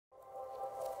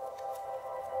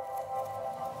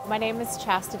My name is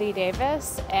Chastity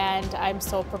Davis, and I'm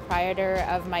sole proprietor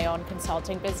of my own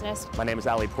consulting business. My name is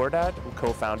Ali Pourdad,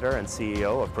 co-founder and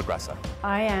CEO of Progressa.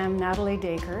 I am Natalie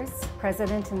Dakers,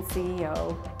 President and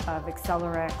CEO of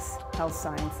AccelerX Health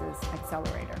Sciences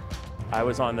Accelerator. I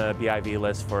was on the BIV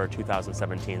list for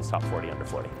 2017's Top 40 Under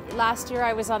 40. Last year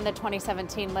I was on the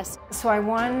 2017 list. So I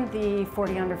won the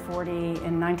 40 Under 40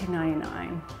 in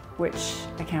 1999, which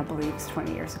I can't believe is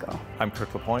 20 years ago. I'm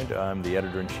Kirk LaPointe. I'm the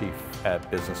editor-in-chief at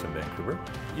Business in Vancouver.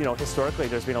 You know, historically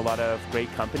there's been a lot of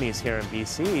great companies here in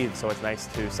BC, so it's nice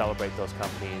to celebrate those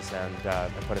companies and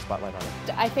put a spotlight on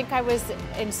it. I think I was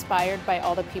inspired by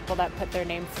all the people that put their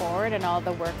name forward and all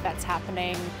the work that's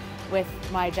happening with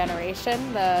my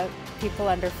generation, the people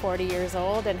under 40 years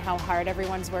old, and how hard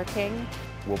everyone's working.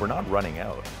 Well, we're not running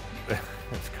out.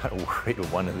 It's kind of worried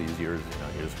one of these years,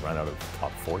 you just run out of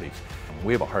top 40s.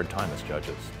 We have a hard time as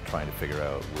judges trying to figure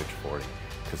out which 40,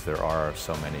 because there are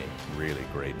so many really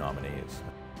great nominees.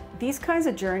 These kinds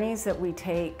of journeys that we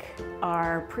take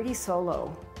are pretty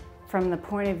solo from the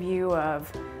point of view of,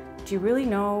 do you really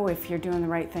know if you're doing the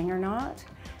right thing or not?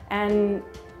 And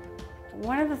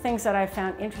one of the things that I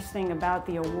found interesting about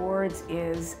the awards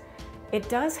is it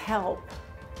does help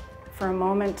for a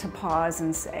moment to pause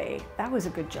and say, that was a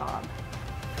good job.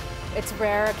 It's a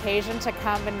rare occasion to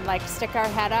come and stick our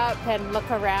head up and look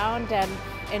around and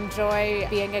enjoy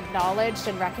being acknowledged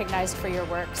and recognized for your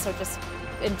work. So just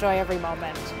enjoy every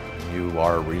moment. You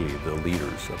are really the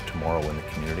leaders of tomorrow in the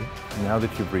community. Now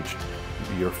that you've reached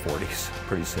your 40s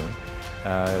pretty soon,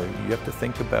 you have to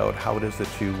think about how it is that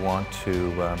you want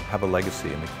to have a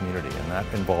legacy in the community, and that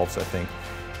involves, I think,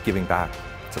 giving back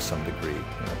to some degree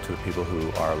to the people who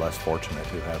are less fortunate,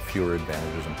 who have fewer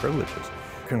advantages and privileges.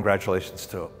 Congratulations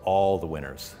to all the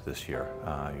winners this year.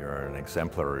 You're an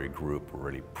exemplary group. We're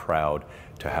really proud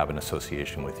to have an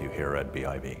association with you here at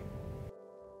BIV.